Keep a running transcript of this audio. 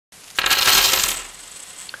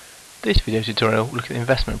This video tutorial will look at the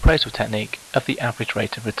investment appraisal technique of the average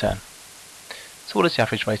rate of return. So what is the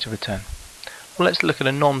average rate of return? Well, let's look at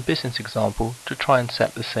a non-business example to try and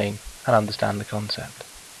set the scene and understand the concept.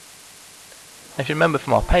 If you remember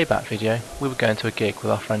from our payback video, we were going to a gig with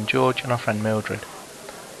our friend George and our friend Mildred.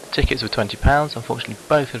 The tickets were £20, unfortunately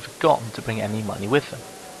both had forgotten to bring any money with them.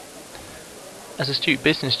 As astute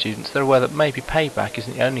business students, they're aware that maybe payback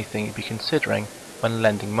isn't the only thing you'd be considering when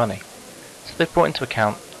lending money, so they've brought into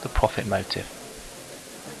account the profit motive.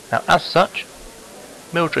 Now, as such,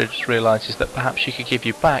 Mildred realises that perhaps she could give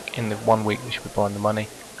you back in the 1 week that she'll be borrowing the money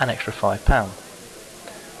an extra £5.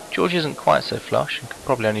 George isn't quite so flush and could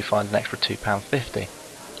probably only find an extra £2.50,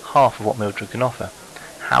 half of what Mildred can offer.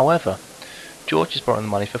 However, George is borrowing the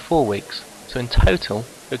money for 4 weeks, so in total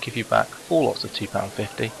he'll give you back 4 lots of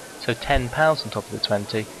 £2.50, so £10 on top of the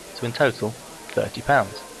 20, so in total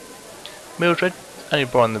 £30. Mildred only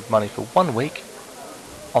borrowing the money for 1 week.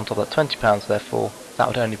 On top of that £20, therefore, that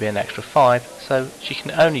would only be an extra 5, so she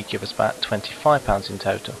can only give us back £25 in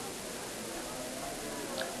total.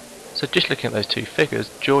 So just looking at those two figures,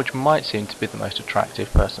 George might seem to be the most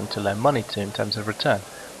attractive person to lend money to in terms of return.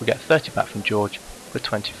 We get 30 back from George, but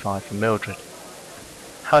 25 from Mildred.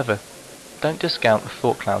 However, don't discount the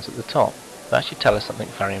thought clouds at the top. They actually tell us something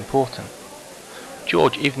very important.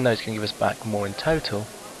 George, even though he's going to give us back more in total,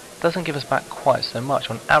 doesn't give us back quite so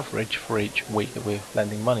much on average for each week that we're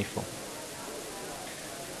lending money for.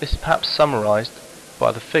 This is perhaps summarised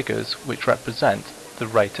by the figures which represent the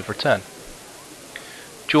rate of return.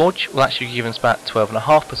 George will actually give us back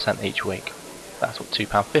 12.5% each week. That's what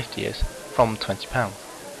 £2.50 is, from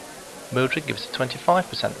 £20. Mildred gives a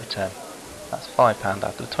 25% return. That's £5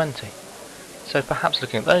 out of 20. So perhaps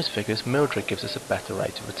looking at those figures, Mildred gives us a better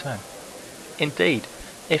rate of return. Indeed,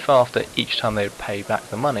 if after each time they would pay back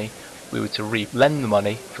the money, we were to re-lend the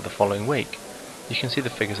money for the following week, you can see the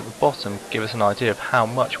figures at the bottom give us an idea of how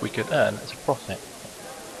much we could earn as a profit.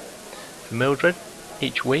 For Mildred,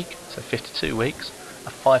 each week, so 52 weeks, a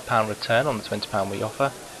 £5 return on the £20 we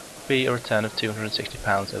offer would be a return of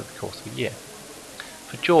 £260 over the course of a year.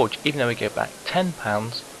 For George, even though we get back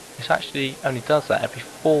 £10, it actually only does that every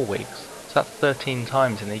 4 weeks, so that's 13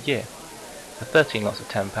 times in a year. So 13 lots of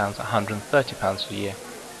 £10, £130 a year.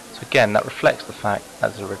 So again, that reflects the fact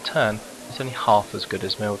that as a return, it's only half as good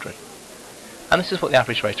as Mildred. And this is what the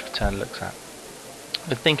average rate of return looks at.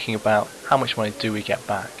 We're thinking about how much money do we get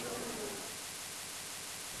back.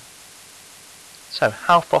 So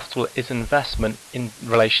how profitable is investment in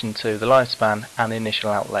relation to the lifespan and the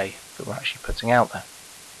initial outlay that we're actually putting out there?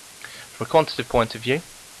 From a quantitative point of view,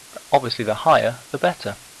 obviously the higher the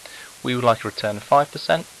better. We would like a return of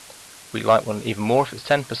 5%, we'd like one even more if it's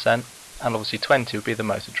 10%, and obviously 20 would be the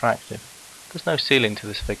most attractive. There's no ceiling to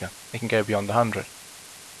this figure, it can go beyond 100.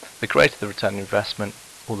 The greater the return on investment,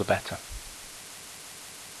 all the better.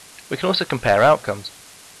 We can also compare outcomes.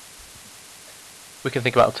 We can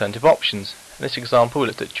think about alternative options. In this example we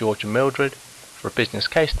looked at George and Mildred. For a business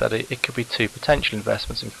case study, it could be 2 potential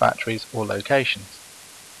investments in factories or locations.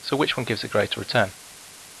 So which one gives a greater return?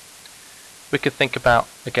 We could think about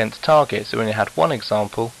against targets. So we only had one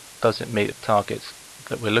example, does it meet the targets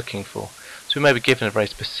that we're looking for? So we may be given a very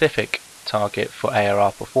specific target for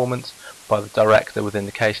ARR performance by the director within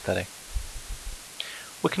the case study.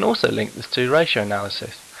 We can also link this to ratio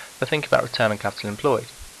analysis. So think about return on capital employed.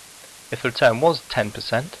 If the return was 10%,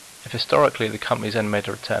 if historically the company's only made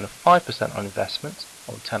a return of 5% on investments,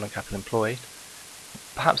 or return on capital employed,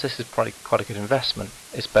 perhaps this is probably quite a good investment.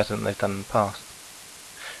 It's better than they've done in the past.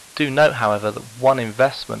 Do note, however, that one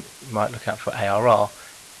investment you might look at for ARR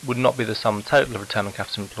would not be the sum total of return on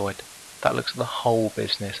capital employed. That looks at the whole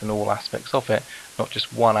business and all aspects of it, not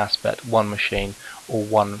just one aspect, one machine, or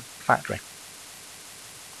one factory.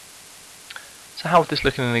 So how would this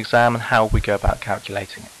look in an exam and how would we go about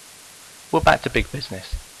calculating it? We're back to big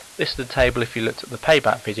business. This is the table, if you looked at the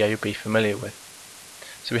payback video, you'll be familiar with.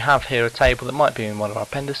 So we have here a table that might be in one of our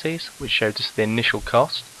appendices, which shows us the initial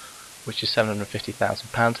cost, which is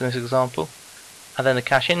 £750,000 in this example, and then the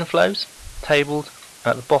cash inflows, tabled,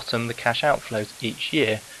 and at the bottom the cash outflows each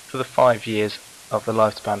year for the 5 years of the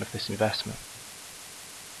lifespan of this investment.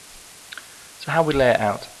 So how we lay it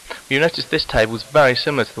out? Well, you'll notice this table is very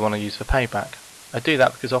similar to the one I use for payback. I do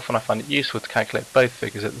that because often I find it useful to calculate both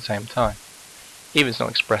figures at the same time. Even if it's not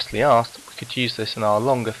expressly asked, we could use this in our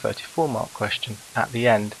longer 34-mark question at the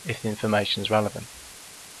end if the information is relevant.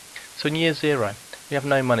 So in year 0, we have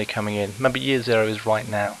no money coming in. Remember, year 0 is right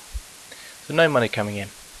now. So no money coming in.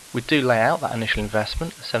 We do lay out that initial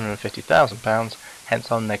investment of £750,000,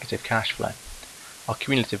 hence our negative cash flow. Our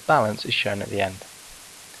cumulative balance is shown at the end.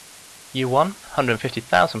 Year 1,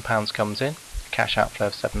 £150,000 comes in, cash outflow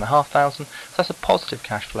of £7,500, so that's a positive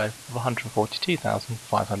cash flow of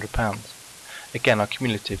 £142,500. Again, our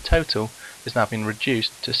cumulative total has now been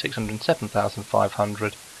reduced to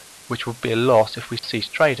 £607,500, which would be a loss if we cease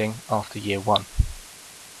trading after year 1.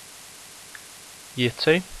 Year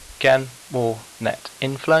 2, again, more net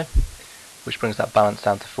inflow, which brings that balance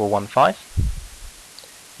down to 415.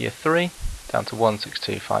 Year 3, down to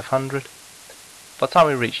 162,500. By the time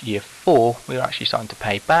we reach year 4, we're actually starting to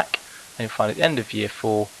pay back, and you'll find at the end of year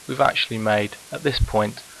 4, we've actually made, at this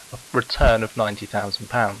point, a return of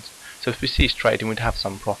 £90,000. So if we cease trading, we'd have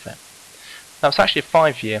some profit. Now it's actually a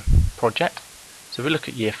 5-year project, so if we look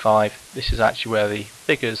at year 5, this is actually where the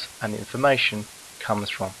figures and the information comes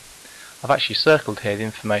from. I've actually circled here the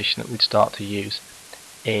information that we'd start to use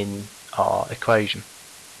in our equation.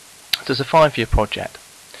 So it's a 5-year project.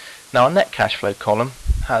 Now our net cash flow column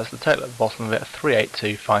has the total at the bottom of it of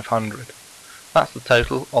 382,500. That's the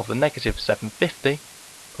total of the negative 750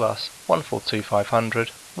 plus 142,500,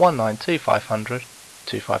 192,500,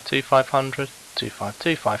 252,500,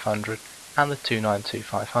 252,500 and the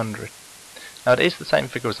 292,500. Now it is the same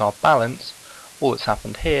figure as our balance. All that's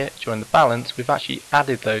happened here during the balance, we've actually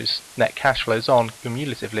added those net cash flows on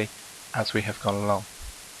cumulatively as we have gone along.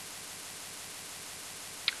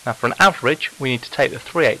 Now for an average, we need to take the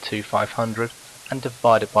 382,500 and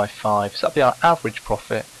divide it by 5. So that'll be our average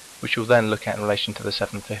profit, which we'll then look at in relation to the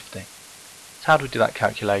 750. So how do we do that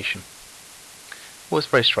calculation? Well, it's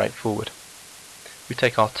very straightforward. We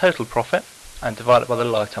take our total profit and divide it by the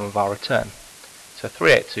lifetime of our return. So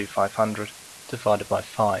 382,500 divided by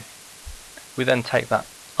 5. We then take that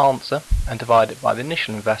answer and divide it by the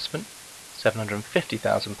initial investment,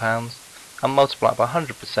 £750,000, and multiply it by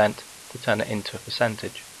 100% to turn it into a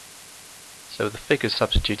percentage. So with the figures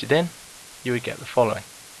substituted in, you would get the following.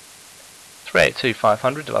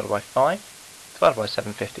 382,500 divided by 5 divided by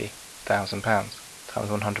 £750,000 times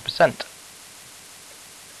 100%.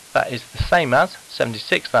 That is the same as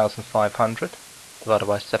 76,500 divided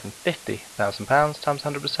by £750,000 times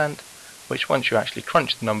 100%, which once you actually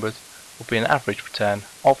crunch the numbers will be an average return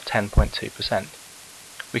of 10.2%.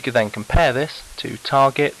 We could then compare this to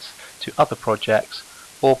targets, to other projects,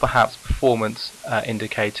 or perhaps performance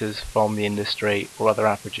indicators from the industry or other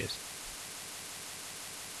averages.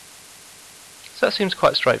 So that seems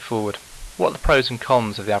quite straightforward. What are the pros and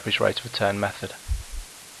cons of the average rate of return method?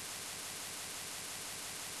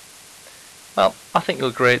 Well, I think you'll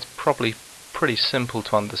agree it's probably pretty simple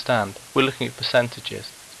to understand. We're looking at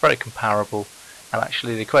percentages. It's very comparable, and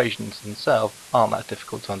actually the equations themselves aren't that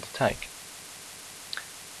difficult to undertake.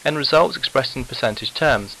 End results expressed in percentage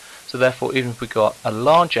terms, so therefore even if we got a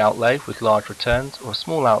large outlay with large returns or a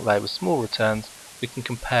small outlay with small returns, we can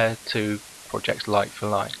compare two projects like for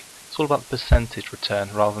like. It's all about the percentage return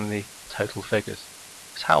rather than the total figures.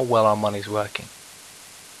 It's how well our money's working.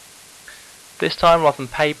 This time, rather than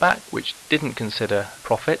payback, which didn't consider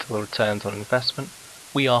profit or returns on investment,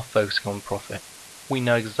 we are focusing on profit. We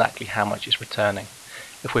know exactly how much it's returning.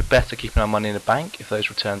 If we're better keeping our money in a bank, if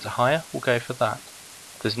those returns are higher, we'll go for that.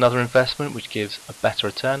 If there's another investment which gives a better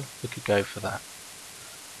return, we could go for that.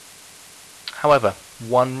 However,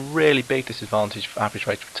 one really big disadvantage for average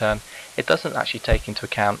rate of return, it doesn't actually take into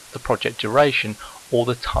account the project duration or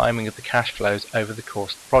the timing of the cash flows over the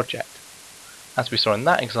course of the project. As we saw in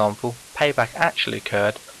that example, payback actually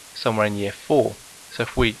occurred somewhere in year 4. So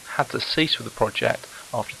if we had to cease with the project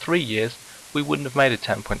after 3 years, we wouldn't have made a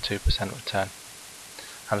 10.2% return.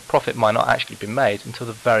 And the profit might not actually be made until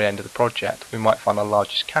the very end of the project. We might find our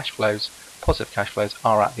largest cash flows, positive cash flows,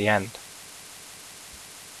 are at the end.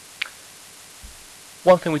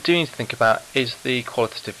 One thing we do need to think about is the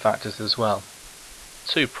qualitative factors as well.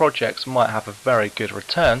 2 projects might have a very good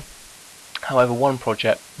return, however one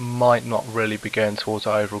project might not really be going towards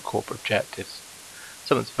our overall corporate objectives.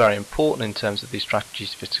 Something that's very important in terms of these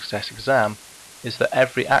strategies for success exam is that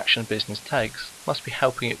every action a business takes must be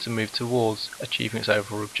helping it to move towards achieving its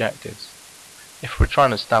overall objectives. If we're trying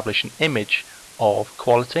to establish an image of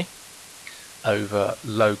quality over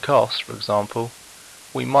low cost, for example,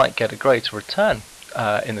 we might get a greater return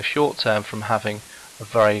in the short term from having a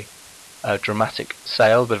very dramatic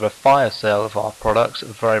sale, a bit of a fire sale of our products at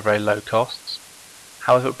very, very low costs.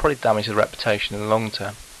 However, it will probably damage the reputation in the long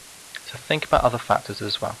term. So think about other factors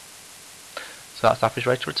as well. So that's average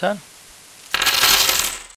rate of return.